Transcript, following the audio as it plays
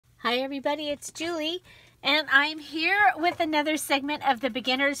Hi everybody, it's Julie, and I'm here with another segment of the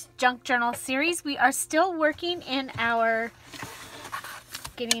Beginner's Junk Journal series. We are still working in our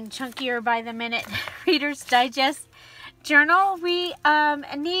getting chunkier by the minute Reader's Digest journal. We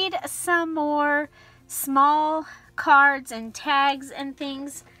need some more small cards and tags and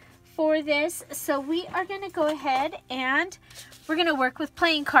things for this, so we are going to go ahead and we're going to work with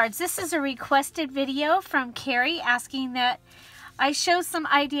playing cards. This is a requested video from Carey asking that I show some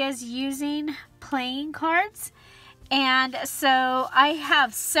ideas using playing cards, and so I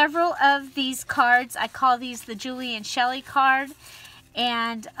have several of these cards. I call these the Julie and Shelley card,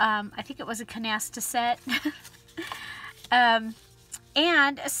 and I think it was a canasta set. And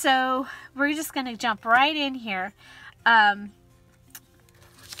so we're just going to jump right in here. If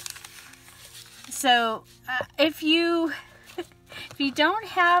you don't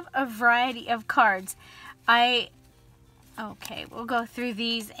have a variety of cards, okay, we'll go through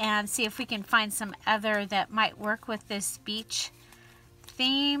these and see if we can find some other that might work with this beach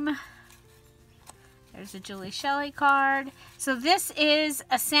theme. There's a Julie Shelley card. So this is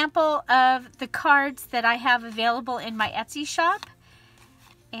a sample of the cards that I have available in my Etsy shop.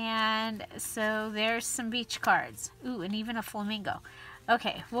 And so there's some beach cards. Ooh, and even a flamingo.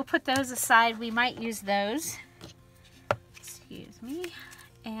 Okay, we'll put those aside. We might use those. Excuse me.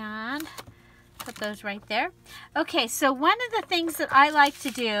 And put those right there. Okay, so one of the things that I like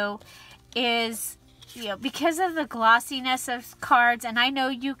to do is, because of the glossiness of cards, and I know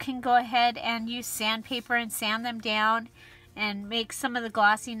you can go ahead and use sandpaper and sand them down and make some of the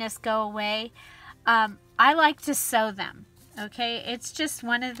glossiness go away. I like to sew them. Okay, it's just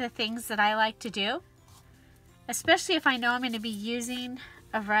one of the things that I like to do, especially if I know I'm going to be using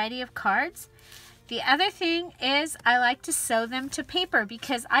a variety of cards. The other thing is I like to sew them to paper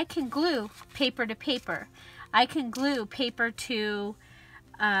because I can glue paper to paper. I can glue paper to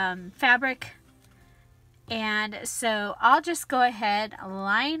fabric. And so I'll just go ahead,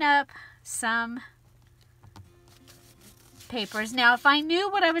 line up some papers. Now, if I knew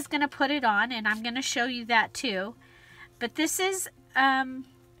what I was going to put it on, and I'm going to show you that too, but this is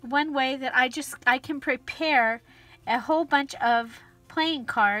one way that I can prepare a whole bunch of playing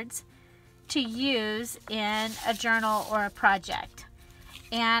cards to use in a journal or a project.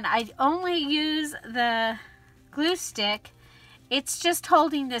 And I only use the glue stick. It's just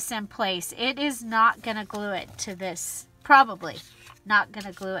holding this in place. It is not going to glue it to this, probably not going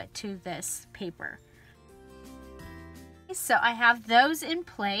to glue it to this paper. So I have those in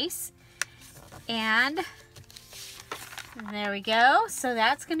place, and there we go. So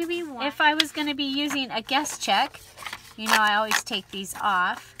that's going to be one. If I was going to be using a guest check, I always take these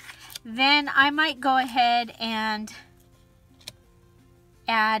off. Then I might go ahead and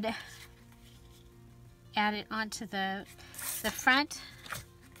add it onto the front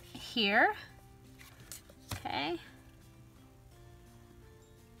here. Okay.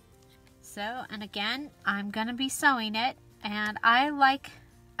 So, and again, I'm going to be sewing it, and I like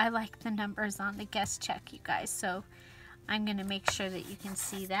the numbers on the guest check, you guys. So I'm going to make sure that you can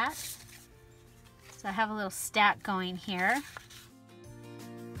see that. So I have a little stack going here.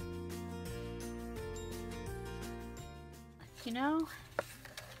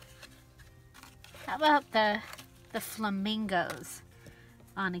 How about the flamingos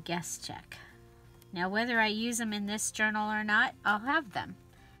on a guest check? Now, whether I use them in this journal or not, I'll have them.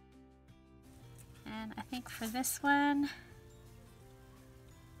 And I think for this one,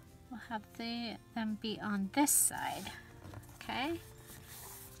 we'll have them be on this side. Okay.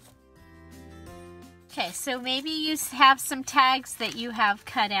 Okay, so maybe you have some tags that you have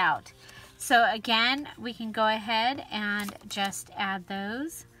cut out. So again, we can go ahead and just add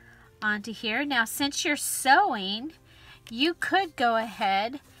those onto here. Now, since you're sewing, you could go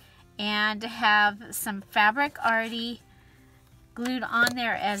ahead and have some fabric already glued on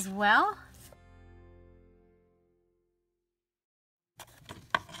there as well.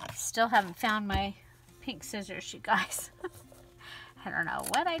 Still haven't found my pink scissors, you guys. I don't know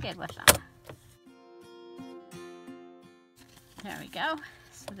what I did with them. There we go.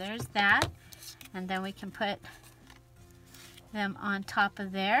 So there's that, and then we can put them on top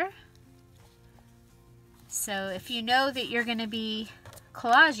of there. So if you know that you're going to be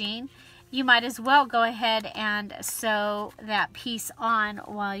collaging, you might as well go ahead and sew that piece on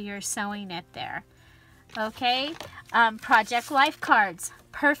while you're sewing it there. Okay, Project Life cards,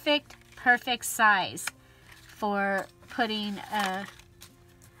 perfect size for putting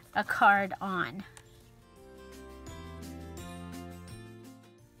a card on.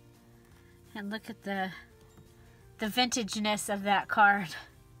 And look at the vintageness of that card.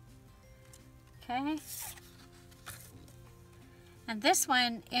 Okay. And this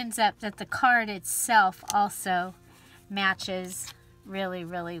one ends up that the card itself also matches really,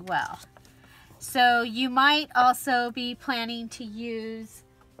 really well. So you might also be planning to use,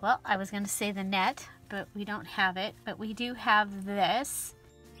 well, I was going to say the net, but we don't have it, but we do have this.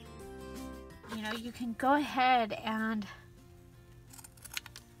 You know, you can go ahead and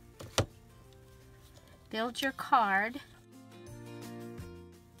build your card,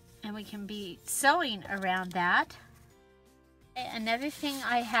 and we can be sewing around that. Another thing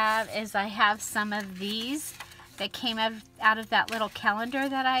I have is I have some of these that came out of that little calendar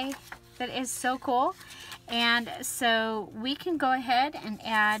that is so cool. And so we can go ahead and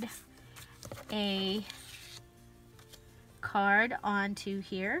add a card onto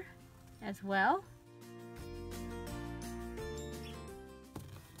here as well.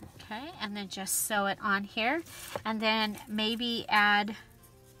 Okay, and then just sew it on here, and then maybe add,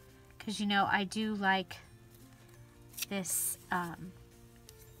 because you know I do like this, I'm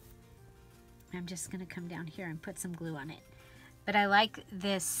just going to come down here and put some glue on it, but I like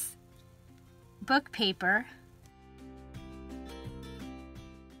this book paper,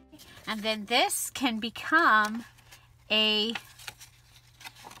 and then this can become a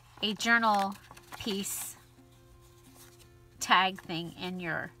journal piece tag thing in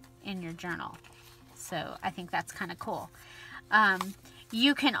your journal. So I think that's kind of cool.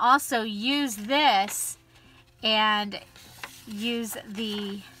 You can also use this and use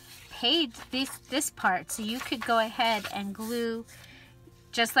the page, this part. So you could go ahead and glue,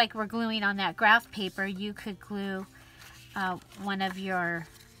 just like we're gluing on that graph paper, you could glue one of your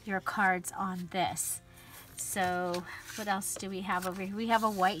cards on this. So what else do we have over here? We have a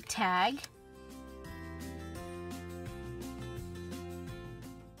white tag.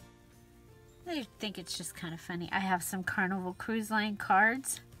 I think it's just kind of funny. I have some Carnival Cruise Line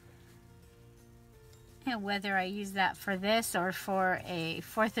cards. And whether I use that for this or for a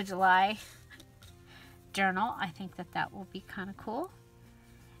 4th of July journal, I think that will be kind of cool.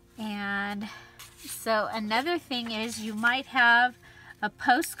 And so another thing is you might have a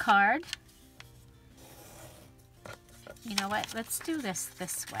postcard. You know what? Let's do this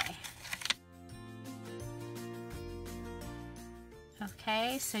way.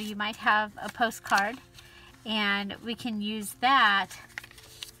 Okay, so you might have a postcard, and we can use that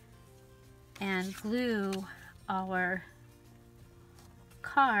and glue our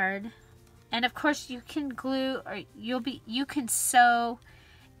card. And of course you can glue, or you can sew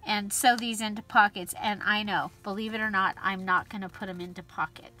and sew these into pockets. And I know, believe it or not, I'm not going to put them into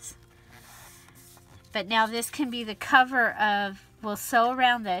pockets. But now this can be the cover of, we'll sew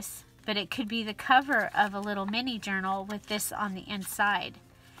around this, but it could be the cover of a little mini journal with this on the inside.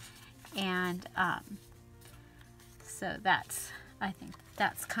 And so I think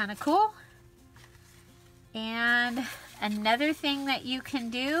that's kind of cool. And another thing that you can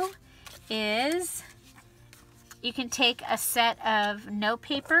do is you can take a set of note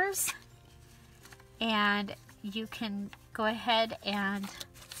papers, and you can go ahead and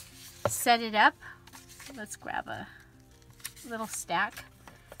set it up. Let's grab a little stack.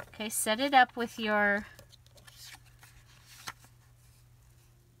 Okay, set it up with your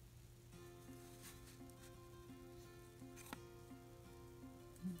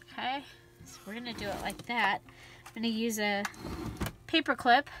okay, so we're gonna do it like that. I'm gonna use a paper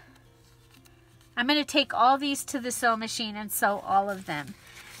clip. I'm gonna take all these to the sew machine and sew all of them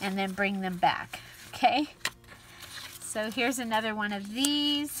and then bring them back. Okay, so here's another one of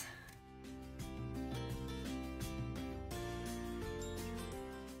these.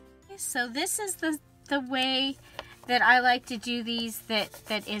 So this is the way that I like to do these that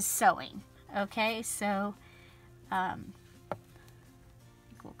is sewing. Okay, so we'll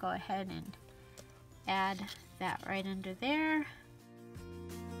go ahead and add that right under there.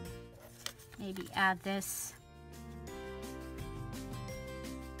 Maybe add this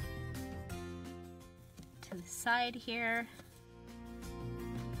to the side here.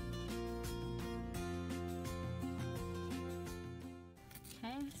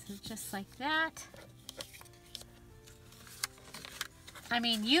 So just like that. I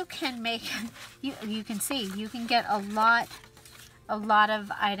mean, you can make, you can see, you can get a lot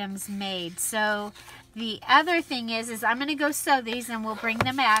of items made. So the other thing is I'm going to go sew these and we'll bring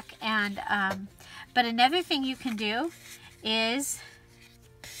them back. And but another thing you can do is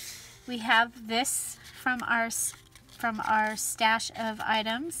we have this from our stash of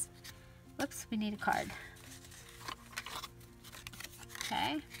items. Whoops, we need a card.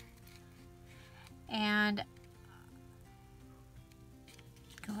 Okay, and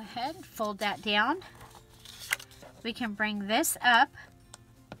go ahead, fold that down. We can bring this up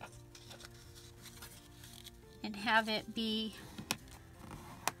and have it be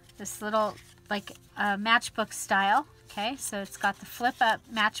this little like matchbook style. Okay, so it's got the flip up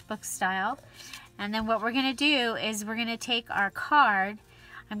matchbook style. And then what we're going to do is we're going to take our card.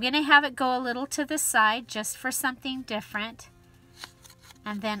 I'm going to have it go a little to the side just for something different.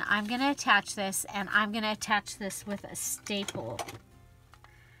 And then I'm going to attach this, and I'm going to attach this with a staple.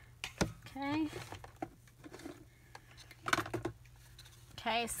 Okay.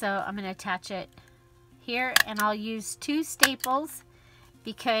 Okay, so I'm going to attach it here, and I'll use 2 staples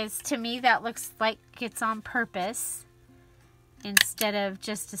because to me that looks like it's on purpose instead of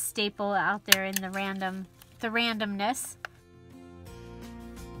just a staple out there in the randomness.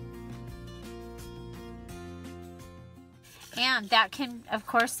 And that can, of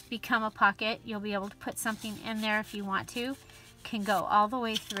course, become a pocket. You'll be able to put something in there if you want to. Can go all the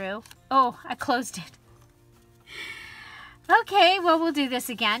way through. Oh, I closed it. Okay, well, we'll do this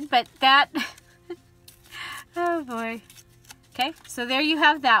again, but that... oh, boy. Okay, so there you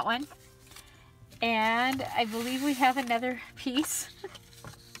have that one. And I believe we have another piece.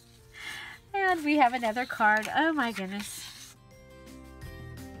 And we have another card. Oh, my goodness.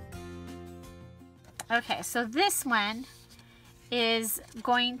 Okay, so this one is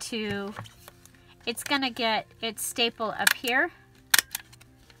going to, it's going to get its staple up here,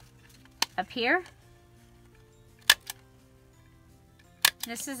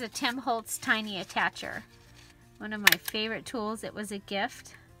 This is a Tim Holtz Tiny Attacher. One of my favorite tools. It was a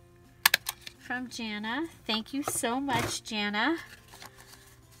gift from Jana. Thank you so much, Jana.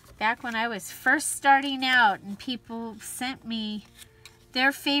 Back when I was first starting out and people sent me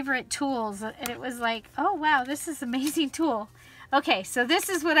their favorite tools, and it was like, oh wow, this is an amazing tool. Okay, so this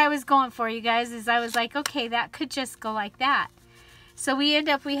is what I was going for, you guys, is I was like, okay, that could just go like that. So we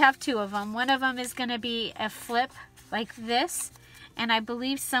have 2 of them. One of them is going to be a flip like this, and I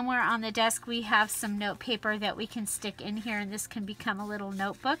believe somewhere on the desk we have some note paper that we can stick in here, and this can become a little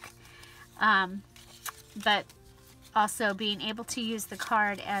notebook. But also being able to use the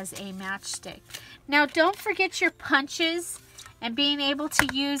card as a matchstick. Now don't forget your punches and being able to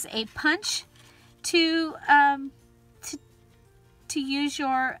use a punch to use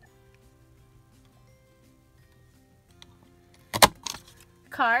your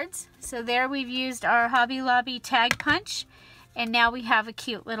cards. So there we've used our Hobby Lobby tag punch, and now we have a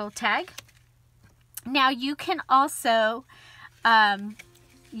cute little tag. Now you can also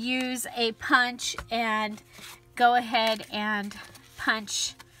use a punch and go ahead and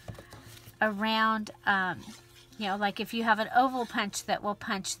punch around, you know, like if you have an oval punch that will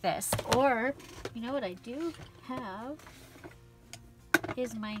punch this. Or, you know what I do have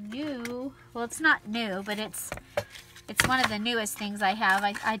is my new, well, it's not new, but it's one of the newest things I have.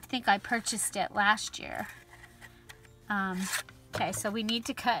 I think I purchased it last year. Okay, so we need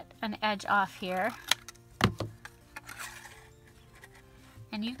to cut an edge off here.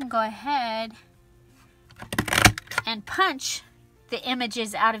 And you can go ahead and punch the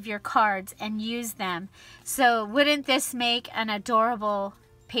images out of your cards and use them. So wouldn't this make an adorable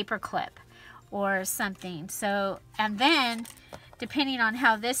paper clip or something? So, and then depending on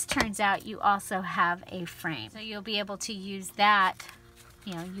how this turns out, you also have a frame. So you'll be able to use that,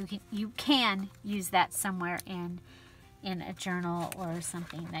 you know, you can use that somewhere in a journal or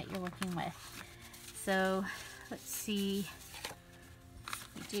something that you're working with. So let's see,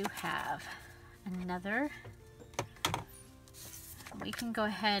 we do have another. We can go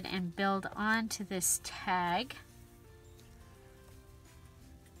ahead and build onto this tag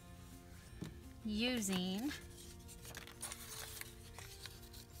using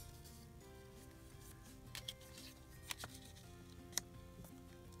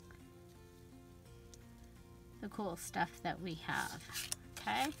the cool stuff that we have.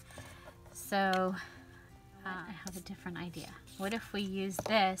 Okay, so I have a different idea. What if we use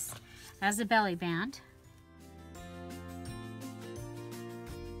this as a belly band?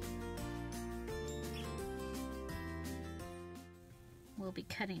 We'll be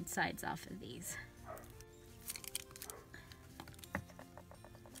cutting sides off of these.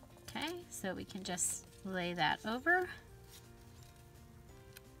 Okay, so we can just lay that over.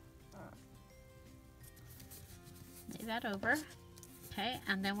 Lay that over. Okay,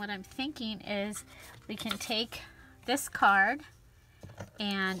 and then what I'm thinking is we can take this card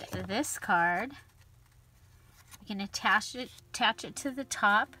and this card. We can attach it to the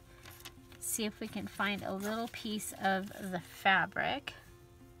top. See if we can find a little piece of the fabric.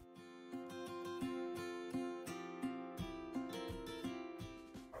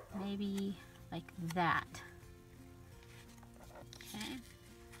 Maybe like that. Okay.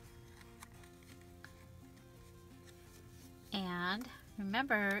 And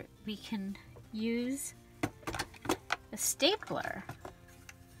remember, we can use a stapler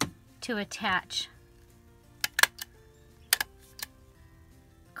to attach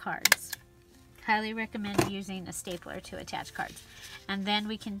cards. Highly recommend using a stapler to attach cards. And then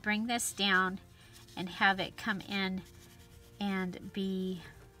we can bring this down and have it come in and be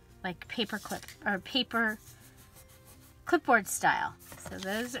like paper clip or paper clipboard style. So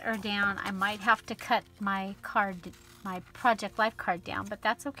those are down. I might have to cut my card, my Project Life card down, but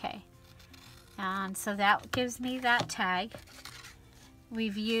that's okay. And so that gives me that tag.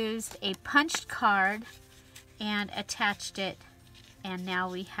 We've used a punched card and attached it, and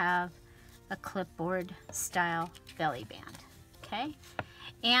now we have a clipboard style belly band. Okay,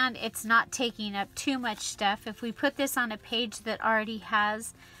 and it's not taking up too much stuff. If we put this on a page that already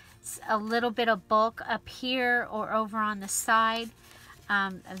has a little bit of bulk up here or over on the side,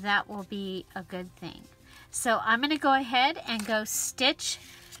 that will be a good thing. So I'm going to go ahead and go stitch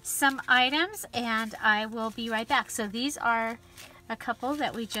some items, and I will be right back. So these are a couple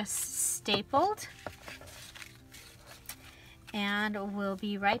that we just stapled, and we'll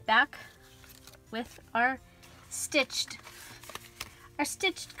be right back with our stitched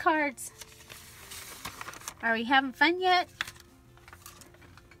cards. Are we having fun yet?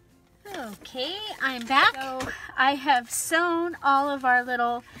 Okay, I'm back. So I have sewn all of our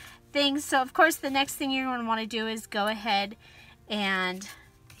little things. So of course the next thing you're going to want to do is go ahead and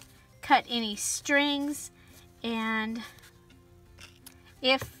cut any strings. And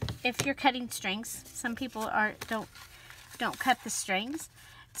if you're cutting strings, some people don't cut the strings.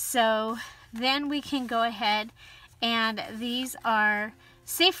 So then we can go ahead, and these are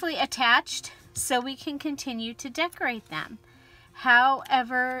safely attached, so we can continue to decorate them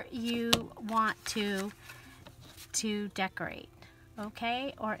however you want to decorate,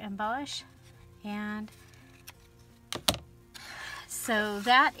 okay, or embellish. And so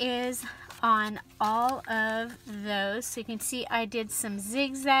that is on all of those. So you can see I did some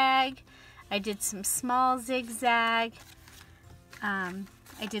zigzag, I did some small zigzag,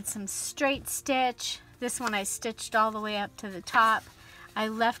 I did some straight stitch. This one I stitched all the way up to the top. I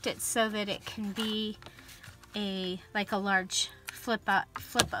left it so that it can be like a large flip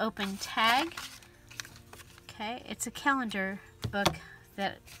open tag. Okay, it's a calendar book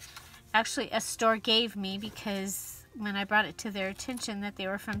that actually a store gave me because when I brought it to their attention that they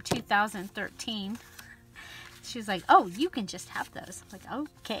were from 2013, she was like, "Oh, you can just have those." I'm like,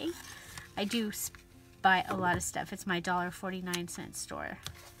 okay. I do buy a lot of stuff. It's my $1.49 store.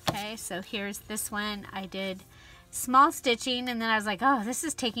 Okay, so here's this one. I did small stitching, and then I was like, oh, this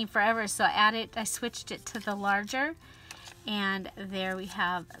is taking forever, so I switched it to the larger, and there we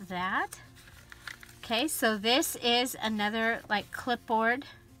have that. Okay, so this is another like clipboard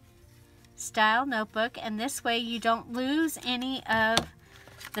style notebook, and this way you don't lose any of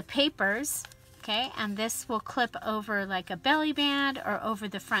the papers. Okay, and this will clip over like a belly band or over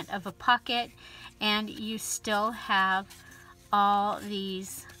the front of a pocket, and you still have all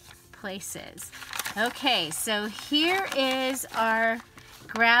these places. Okay, so here is our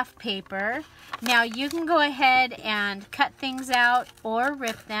graph paper. Now you can go ahead and cut things out or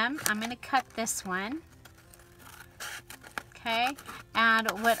rip them. I'm going to cut this one. Okay,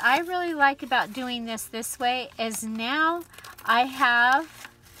 and what I really like about doing this way is now I have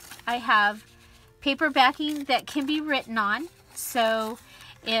paper backing that can be written on. So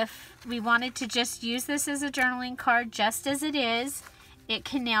if we wanted to just use this as a journaling card just as it is, it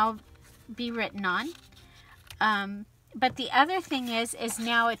can now be written on. But the other thing is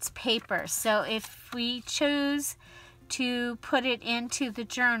now it's paper. So if we choose to put it into the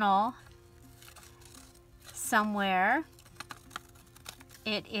journal somewhere,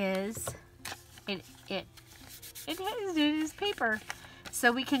 it is paper.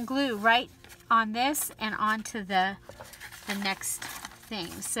 So we can glue right on this and onto the next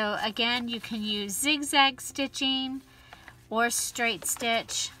thing. So again, you can use zigzag stitching or straight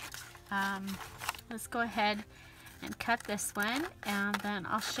stitch. Let's go ahead and cut this one, and then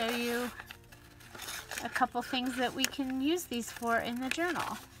I'll show you a couple things that we can use these for in the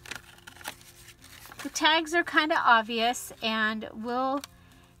journal. The tags are kind of obvious, and we'll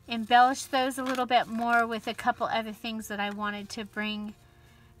embellish those a little bit more with a couple other things that I wanted to bring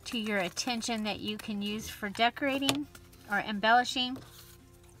to your attention that you can use for decorating or embellishing.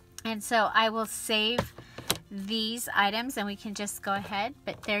 And so I will save these items and we can just go ahead.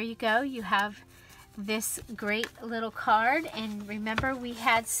 But there you go, you have this great little card. And remember, we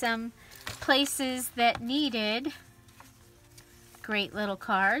had some places that needed great little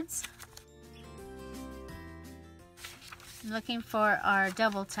cards. I'm looking for our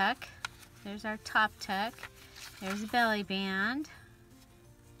double tuck. There's our top tuck. There's a belly band.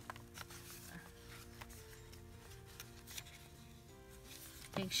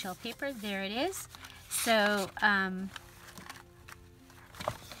 big shell paper. There it is. So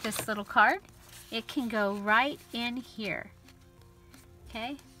this little card, it can go right in here.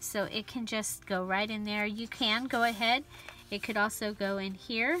 Okay, so it can just go right in there. You can go ahead. It could also go in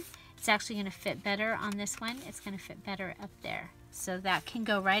here. It's actually going to fit better on this one. It's going to fit better up there. So that can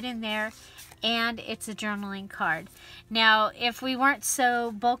go right in there, and it's a journaling card. Now, if we weren't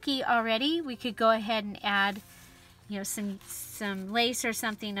so bulky already, we could go ahead and add, you know, some lace or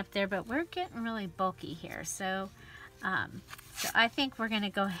something up there, but we're getting really bulky here. So I think we're going to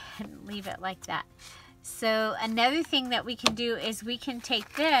go ahead and leave it like that. So another thing that we can do is we can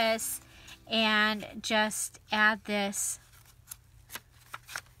take this and just add this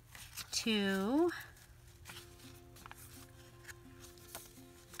to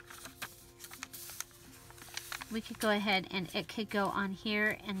we could go ahead and it could go on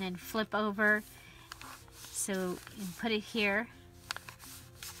here and then flip over. So you can put it here,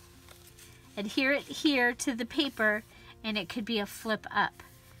 adhere it here to the paper, and it could be a flip up.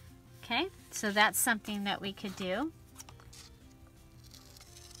 Okay, so that's something that we could do.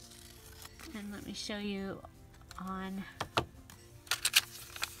 And let me show you on.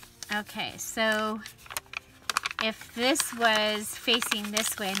 Okay, so if this was facing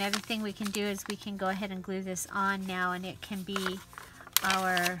this way, another thing we can do is we can go ahead and glue this on now, and it can be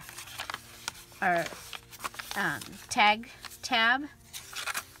our tag tab.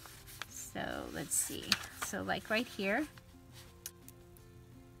 So let's see. So like right here.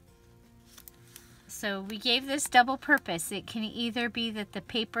 So we gave this double purpose. It can either be that the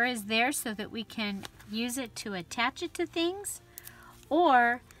paper is there so that we can use it to attach it to things,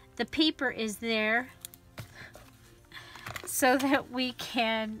 or the paper is there so that we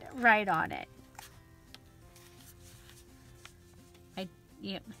can write on it.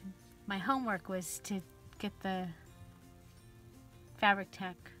 My homework was to get the fabric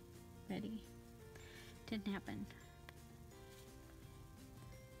tack ready. Didn't happen.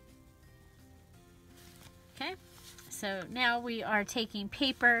 Okay, so now we are taking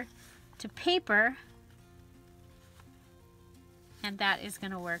paper to paper, and that is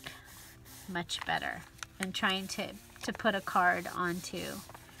going to work much better than trying to put a card onto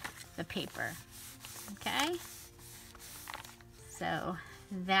the paper. Okay, so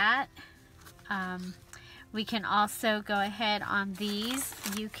that we can also go ahead on these.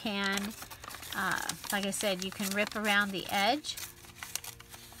 You can, like I said, you can rip around the edge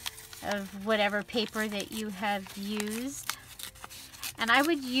of whatever paper that you have used. And I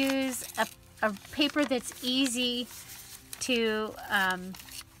would use a paper that's easy to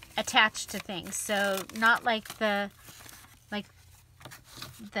attach to things. So not like the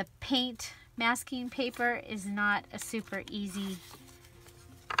paint masking paper is not a super easy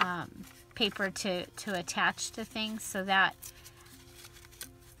paper to attach to things. So that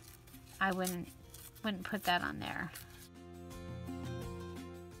I wouldn't put that on there.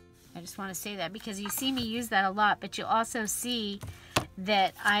 I just want to say that because you see me use that a lot, but you'll also see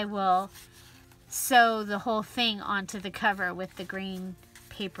that I will sew the whole thing onto the cover with the green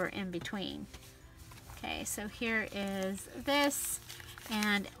paper in between. Okay, so here is this,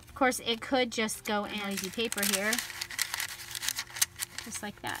 and of course it could just go in easy paper here, just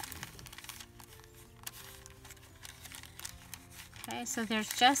like that. Okay, so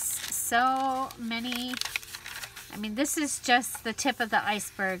there's just so many. I mean, this is just the tip of the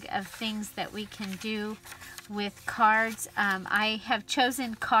iceberg of things that we can do with cards. I have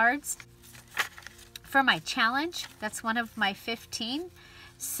chosen cards for my challenge. That's one of my 15.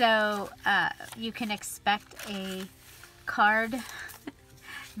 So you can expect a card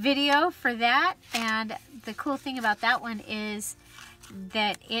video for that. And the cool thing about that one is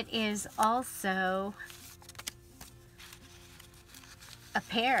that it is also a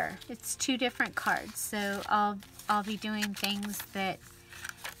pair. It's 2 different cards. So I'll be doing things that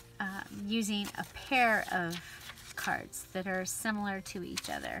using a pair of cards that are similar to each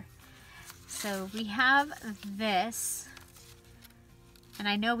other. So we have this, and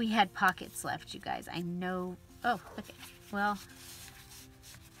I know we had pockets left, you guys. I know. Oh, okay. Well,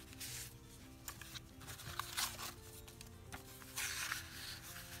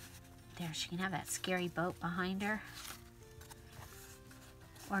 there, she can have that scary boat behind her.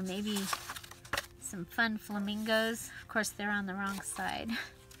 Or maybe some fun flamingos. Of course, they're on the wrong side.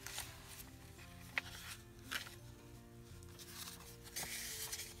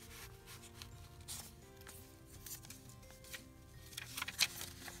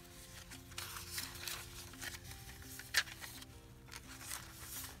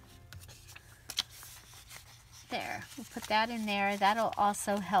 There, we'll put that in there. That'll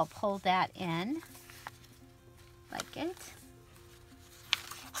also help hold that in, like it.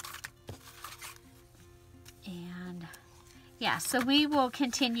 yeah, so we will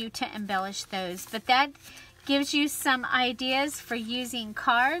continue to embellish those. But that gives you some ideas for using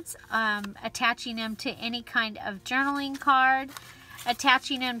cards, attaching them to any kind of journaling card,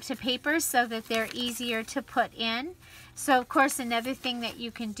 attaching them to paper so that they're easier to put in. So of course another thing that you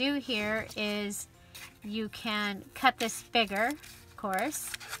can do here is you can cut this bigger, of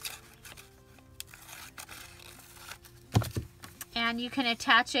course, and you can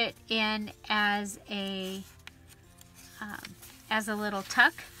attach it in as a little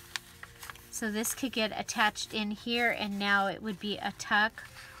tuck. So this could get attached in here, and now it would be a tuck,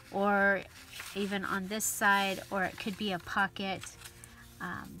 or even on this side, or it could be a pocket.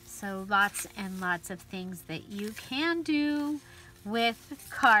 So lots and lots of things that you can do with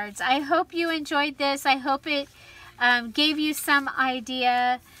cards. I hope you enjoyed this. I hope it gave you some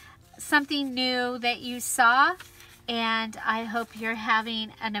idea, something new that you saw. And I hope you're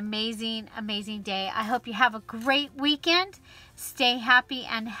having an amazing, amazing day. I hope you have a great weekend. Stay happy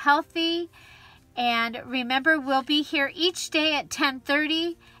and healthy. And remember, we'll be here each day at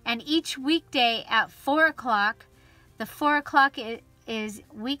 10:30 and each weekday at 4 o'clock. The 4 o'clock is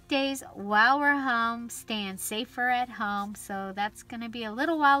weekdays while we're home, staying safer at home. So that's going to be a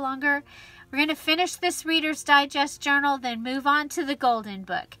little while longer. We're going to finish this Reader's Digest journal, then move on to the Golden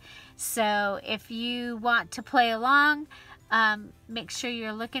Book. So if you want to play along, make sure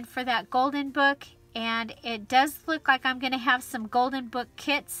you're looking for that Golden Book. And it does look like I'm going to have some Golden Book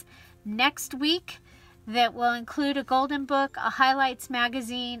kits next week that will include a Golden Book, a Highlights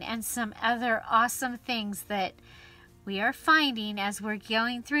magazine, and some other awesome things that we are finding as we're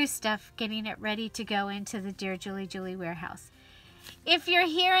going through stuff, getting it ready to go into the Dear Julie Julie warehouse. If you're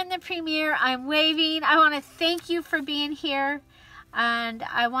here in the premiere, I'm waving. I want to thank you for being here. And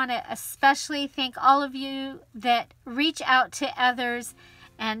I want to especially thank all of you that reach out to others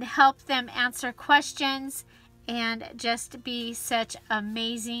and help them answer questions and just be such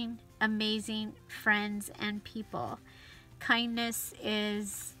amazing, amazing friends and people. Kindness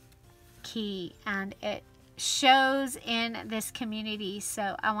is key, and it shows in this community.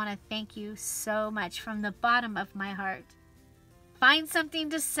 So I want to thank you so much from the bottom of my heart. Find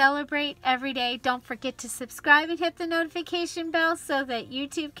something to celebrate every day. Don't forget to subscribe and hit the notification bell so that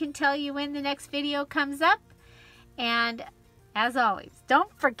YouTube can tell you when the next video comes up. And as always,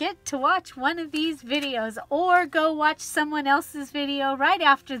 don't forget to watch one of these videos, or go watch someone else's video right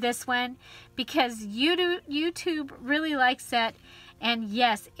after this one, because YouTube really likes it. And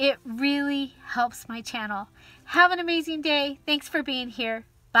yes, it really helps my channel. Have an amazing day. Thanks for being here.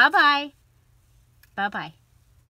 Bye-bye. Bye-bye.